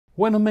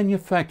When a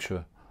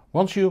manufacturer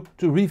wants you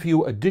to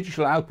review a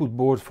digital output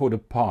board for the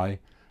Pi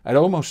at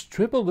almost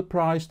triple the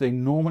price they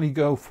normally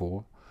go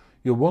for,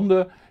 you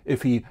wonder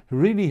if he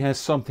really has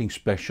something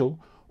special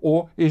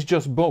or is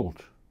just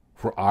bold,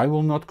 for I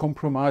will not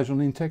compromise on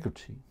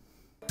integrity.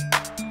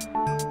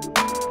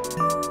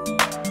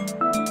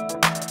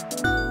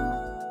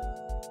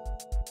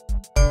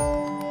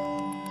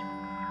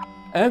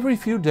 Every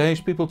few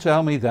days people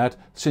tell me that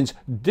since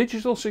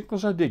digital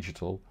signals are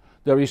digital,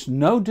 there is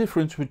no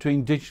difference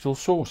between digital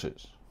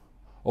sources.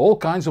 All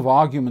kinds of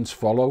arguments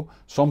follow,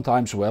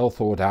 sometimes well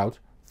thought out,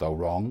 though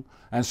wrong,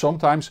 and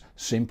sometimes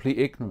simply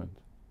ignorant.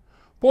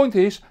 Point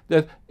is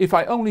that if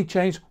I only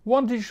change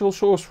one digital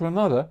source for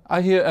another,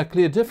 I hear a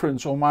clear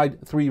difference on my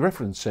 3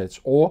 reference sets,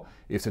 or,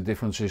 if the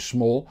difference is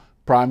small,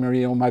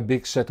 primarily on my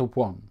big set of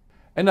 1.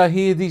 And I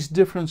hear these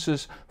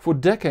differences for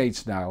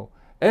decades now,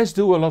 as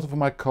do a lot of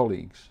my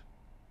colleagues.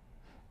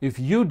 If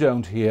you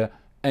don't hear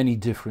any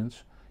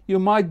difference, you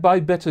might buy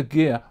better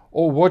gear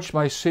or watch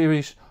my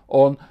series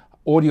on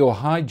audio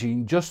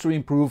hygiene just to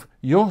improve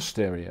your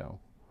stereo.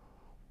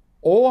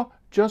 Or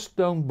just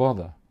don't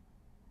bother.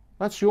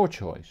 That's your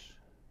choice.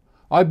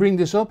 I bring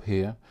this up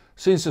here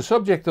since the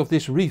subject of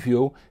this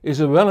review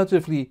is a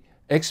relatively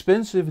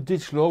expensive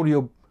digital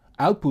audio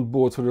output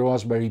board for the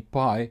Raspberry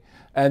Pi,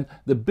 and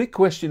the big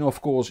question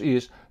of course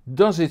is,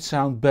 does it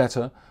sound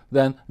better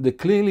than the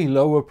clearly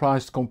lower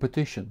priced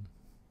competition?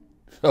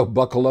 So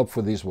buckle up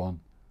for this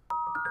one.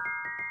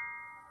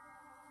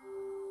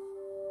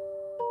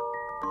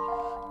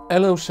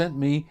 Allo sent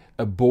me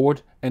a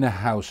board and a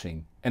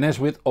housing, and as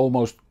with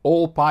almost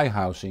all Pi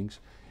housings,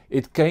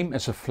 it came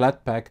as a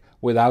flat pack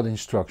without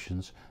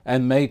instructions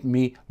and made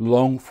me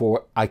long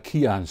for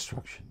IKEA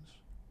instructions.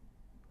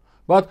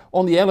 But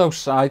on the Allo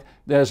side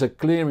there's a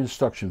clear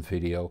instruction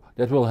video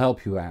that will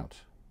help you out.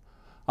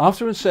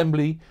 After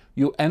assembly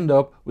you end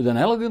up with an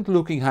elegant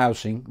looking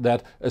housing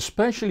that,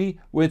 especially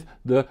with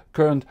the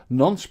current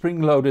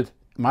non-spring loaded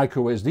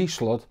microSD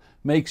slot,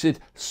 makes it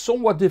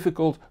somewhat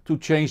difficult to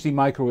change the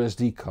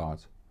microSD card.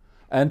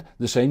 And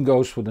the same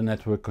goes for the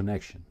network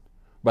connection.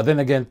 But then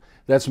again,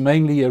 that's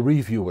mainly a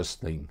reviewer's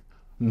thing.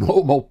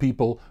 Normal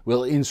people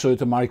will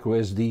insert a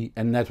microSD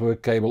and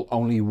network cable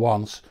only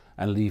once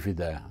and leave it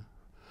there.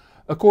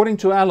 According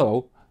to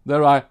Allo,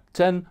 there are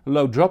 10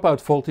 low dropout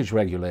voltage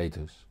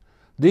regulators.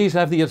 These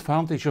have the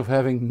advantage of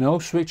having no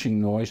switching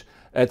noise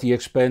at the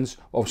expense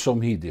of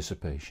some heat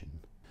dissipation.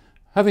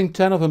 Having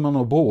 10 of them on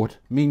a board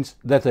means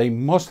that they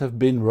must have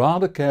been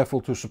rather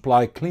careful to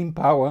supply clean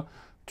power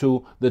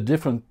to the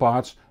different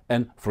parts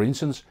and, for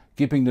instance,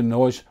 keeping the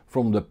noise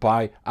from the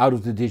Pi out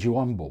of the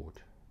DigiOne board.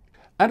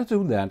 Added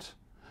to that,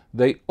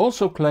 they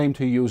also claim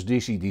to use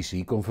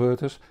DC-DC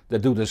converters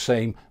that do the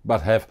same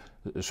but have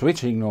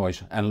switching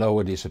noise and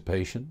lower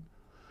dissipation.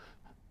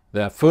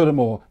 There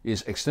furthermore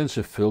is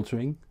extensive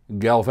filtering,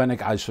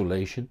 galvanic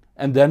isolation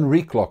and then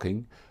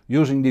reclocking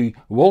using the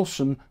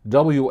Wolfson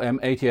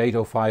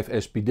WM8805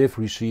 SPDIF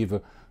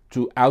receiver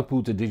to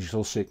output the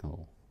digital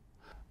signal.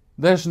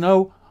 There's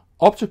no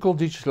optical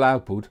digital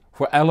output,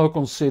 for Allo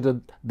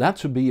considered that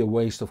to be a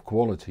waste of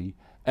quality,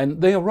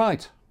 and they are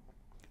right.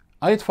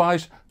 I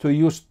advise to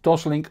use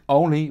Toslink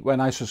only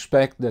when I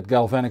suspect that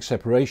galvanic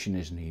separation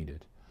is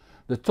needed.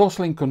 The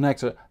Toslink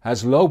connector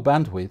has low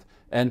bandwidth,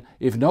 and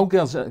if no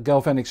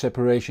galvanic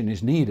separation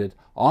is needed,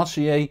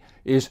 RCA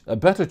is a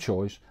better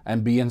choice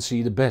and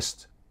BNC the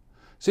best.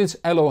 Since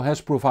Allo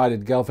has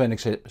provided galvanic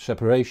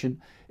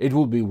separation, it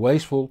would be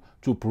wasteful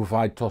to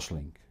provide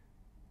Toslink.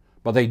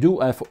 But they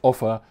do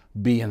offer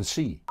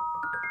BNC.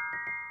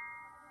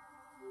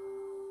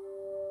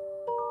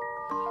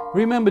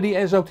 Remember the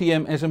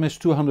SOTM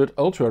SMS200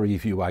 Ultra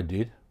review I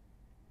did?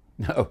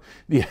 No,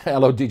 the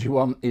Allo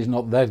DigiOne is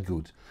not that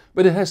good,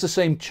 but it has the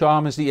same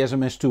charm as the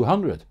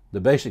SMS200,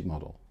 the basic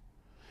model.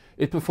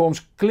 It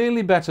performs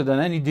clearly better than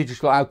any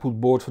digital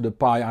output board for the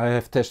Pi I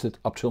have tested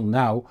up till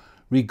now,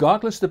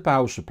 regardless the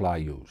power supply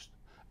used.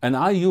 And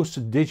I used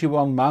the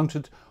DigiOne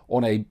mounted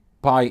on a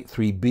Pi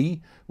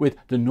 3B with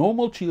the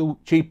normal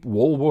cheap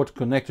wall wart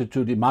connected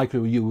to the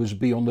micro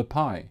USB on the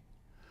Pi.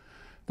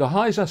 The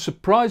highs are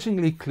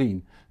surprisingly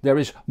clean. There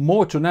is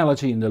more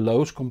tonality in the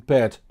lows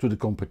compared to the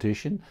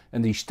competition,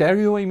 and the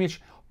stereo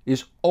image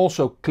is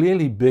also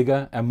clearly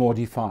bigger and more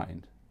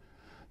defined.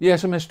 The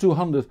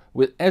SMS200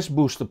 with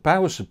S-booster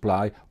power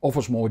supply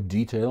offers more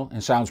detail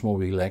and sounds more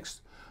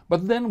relaxed,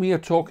 but then we are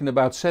talking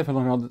about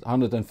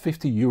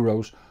 750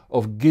 euros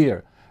of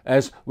gear,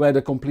 as where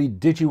the complete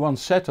DigiOne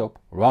setup,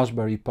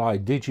 Raspberry Pi,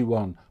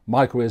 DigiOne,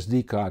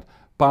 microSD card,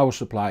 power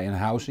supply and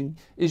housing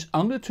is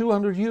under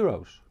 200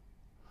 euros.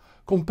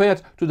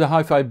 Compared to the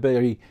Hi-Fi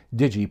Berry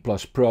Digi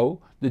Plus Pro,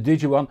 the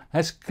DigiOne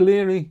has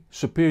clearly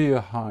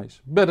superior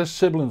highs, better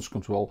sibilance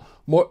control,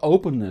 more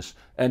openness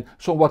and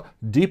somewhat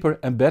deeper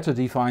and better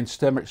defined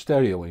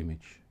stereo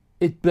image.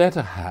 It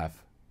better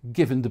have,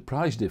 given the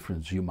price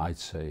difference you might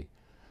say.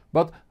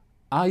 But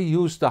I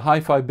used the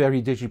Hi-Fi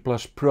Berry Digi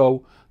Plus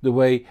Pro the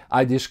way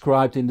I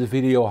described in the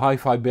video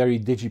Hi-Fi Berry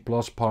Digi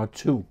Plus Part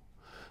 2.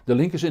 The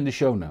link is in the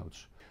show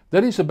notes.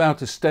 That is about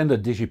the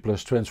standard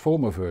DigiPlus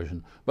transformer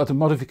version, but the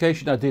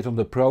modification I did on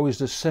the Pro is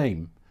the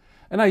same.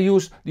 And I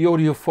used the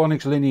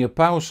Audiophonics linear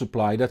power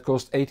supply that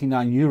cost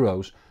 89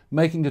 euros,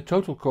 making the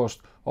total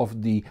cost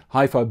of the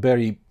Hi-Fi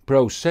Berry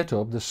Pro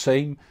setup the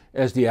same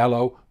as the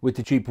Allo with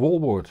the cheap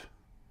wallboard.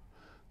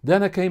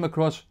 Then I came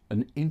across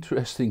an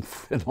interesting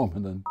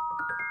phenomenon.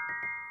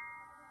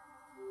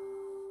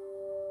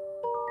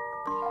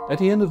 At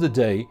the end of the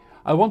day,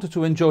 I wanted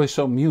to enjoy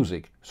some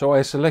music, so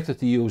I selected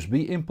the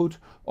USB input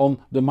on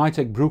the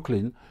Mytek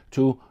Brooklyn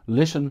to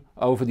listen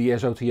over the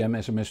SOTM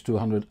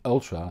SMS200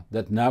 Ultra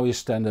that now is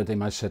standard in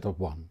my setup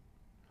 1.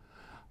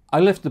 I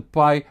left the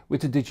Pi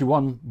with the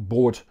DigiOne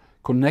board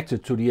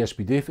connected to the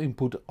SPDIF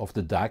input of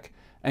the DAC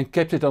and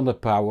kept it under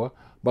power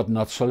but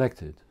not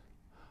selected.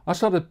 I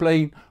started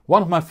playing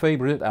one of my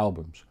favorite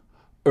albums,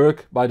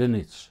 Urk by the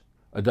Nits,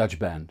 a Dutch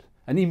band,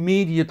 and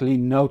immediately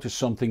noticed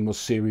something was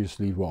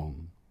seriously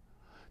wrong.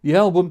 The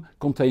album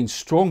contains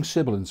strong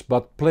sibilants,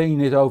 but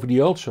playing it over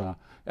the Ultra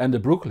and the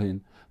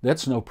Brooklyn,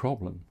 that's no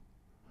problem.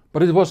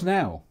 But it was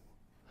now.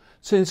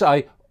 Since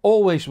I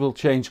always will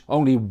change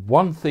only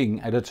one thing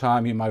at a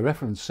time in my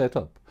reference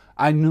setup,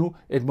 I knew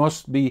it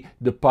must be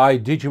the Pi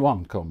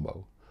DigiOne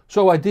combo.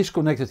 So I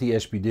disconnected the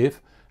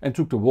SPDIF and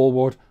took the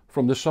wallboard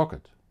from the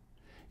socket.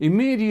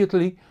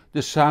 Immediately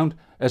the sound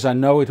as I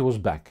know it was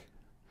back.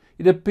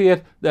 It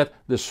appeared that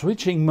the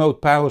switching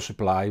mode power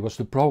supply was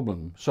the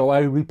problem, so I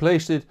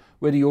replaced it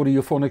with the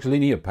Audiophonics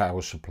linear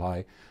power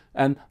supply,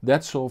 and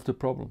that solved the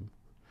problem.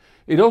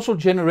 It also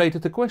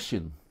generated the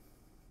question: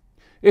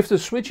 if the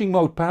switching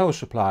mode power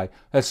supply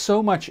has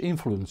so much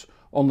influence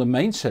on the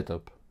main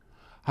setup,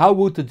 how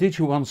would the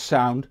DigiOne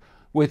sound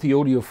with the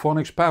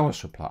Audiophonics power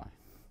supply?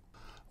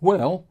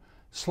 Well,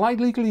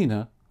 slightly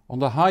cleaner on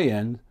the high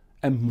end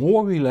and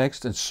more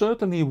relaxed, and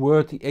certainly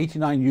worth the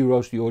 89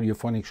 euros the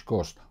Audiophonics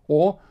cost,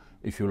 or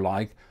if you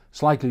like,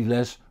 slightly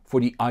less for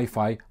the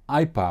Hi-Fi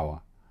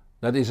iPower.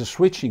 That is a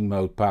switching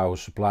mode power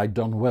supply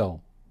done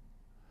well.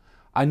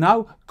 I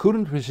now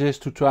couldn't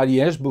resist to try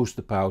the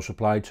S-Booster power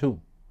supply too.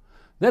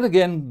 That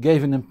again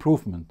gave an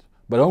improvement,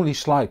 but only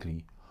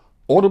slightly.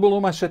 Audible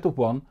on my setup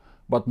 1,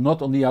 but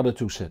not on the other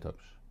two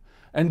setups.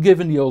 And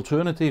given the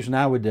alternatives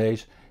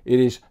nowadays, it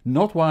is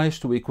not wise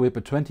to equip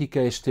a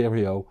 20K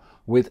stereo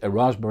with a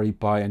Raspberry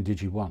Pi and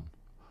DigiOne.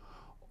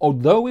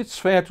 Although it's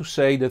fair to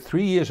say that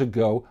 3 years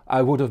ago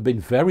I would have been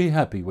very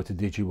happy with the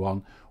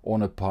DigiOne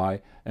on a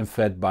Pi and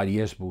fed by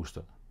the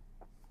S-Booster.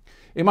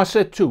 In my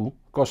set 2,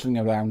 costing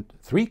around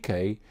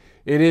 3K,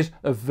 it is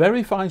a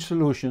very fine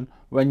solution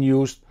when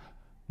used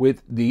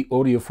with the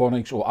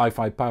Audiophonics or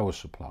Hi-Fi power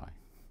supply.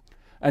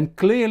 And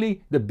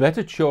clearly the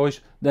better choice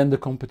than the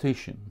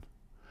competition.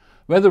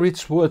 Whether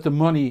it's worth the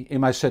money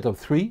in my setup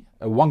 3,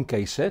 a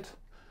 1K set,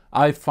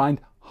 I find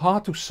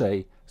hard to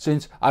say,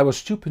 since I was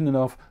stupid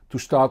enough to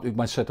start with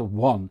my setup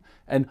 1,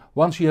 and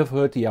once you have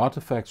heard the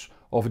artifacts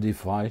of a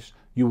device,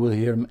 you will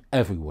hear them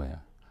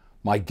everywhere.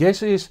 My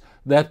guess is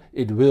that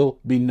it will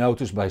be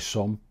noticed by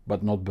some,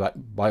 but not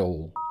by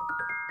all.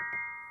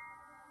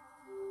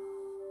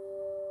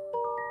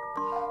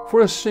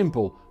 For a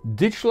simple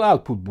digital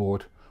output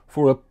board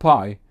for a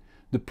Pi,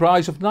 the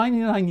price of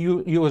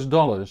 $99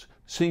 US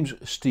seems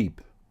steep,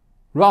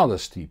 rather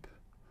steep.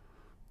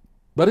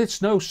 But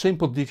it's no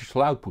simple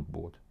digital output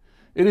board.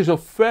 It is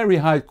of very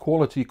high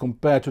quality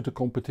compared to the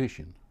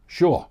competition.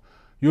 Sure,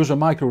 use a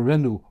micro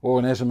Rendu or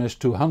an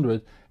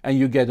SMS200 and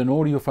you get an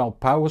audiophile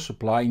power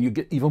supply and you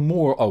get even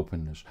more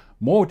openness,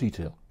 more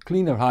detail,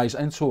 cleaner highs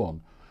and so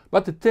on.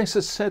 But the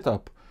tested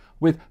setup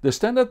with the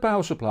standard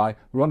power supply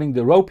running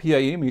the RAW PA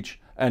image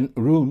and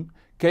Roon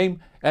came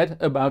at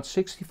about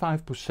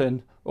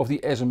 65% of the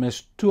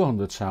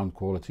SMS200 sound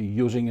quality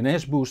using an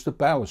S-Booster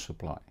power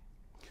supply.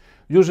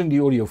 Using the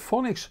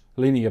Audiophonics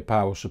linear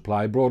power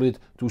supply brought it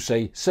to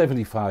say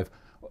 75%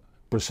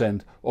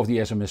 of the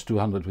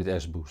SMS200 with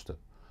S-Booster.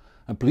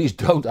 And please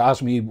don't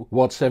ask me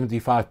what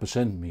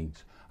 75%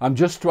 means. I'm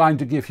just trying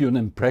to give you an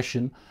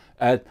impression,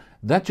 and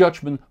that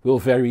judgment will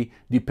vary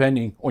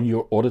depending on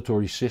your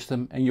auditory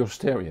system and your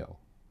stereo.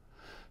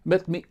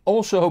 Let me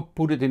also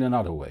put it in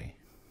another way.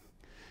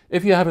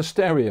 If you have a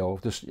stereo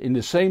in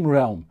the same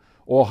realm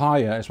or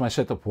higher as my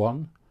setup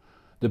 1,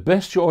 the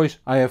best choice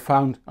I have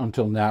found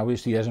until now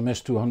is the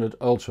SMS200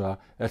 Ultra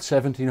at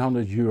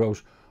 1700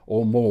 euros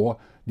or more,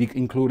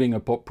 including a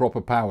proper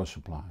power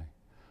supply.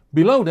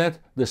 Below that,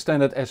 the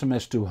standard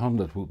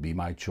SMS200 would be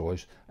my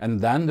choice, and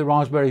then the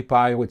Raspberry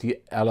Pi with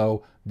the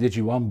Allo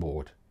DigiOne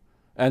board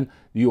and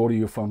the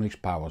Audiophonics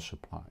power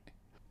supply.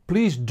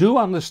 Please do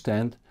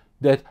understand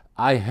that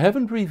I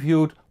haven't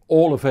reviewed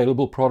all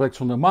available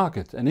products on the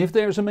market, and if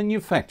there is a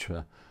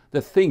manufacturer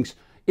that thinks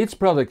its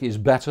product is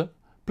better,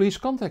 please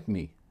contact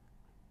me.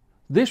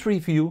 This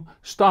review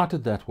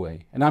started that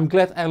way, and I'm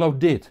glad Allo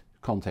did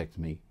contact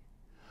me.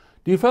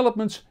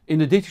 Developments in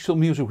the digital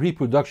music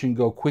reproduction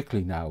go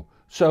quickly now,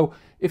 so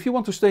if you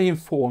want to stay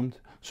informed,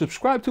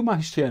 subscribe to my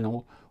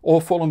channel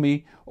or follow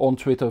me on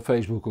Twitter,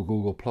 Facebook or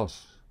Google+.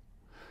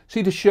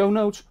 See the show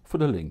notes for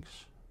the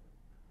links.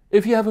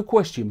 If you have a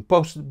question,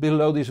 post it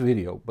below this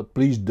video, but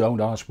please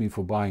don't ask me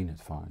for buying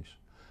advice.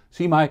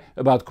 See my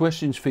About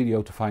Questions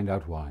video to find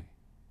out why.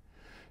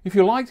 If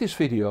you like this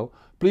video,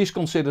 please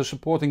consider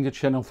supporting the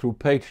channel through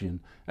Patreon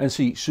and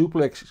see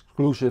super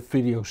exclusive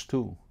videos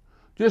too.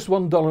 Just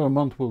 $1 a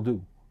month will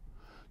do.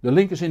 The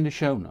link is in the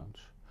show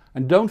notes.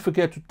 And don't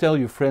forget to tell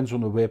your friends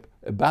on the web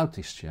about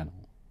this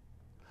channel.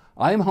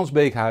 I am Hans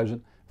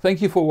Beekhuizen,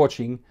 thank you for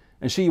watching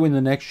and see you in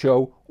the next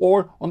show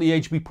or on the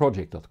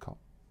hbproject.com.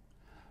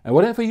 And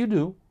whatever you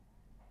do,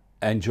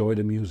 enjoy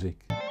the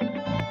music.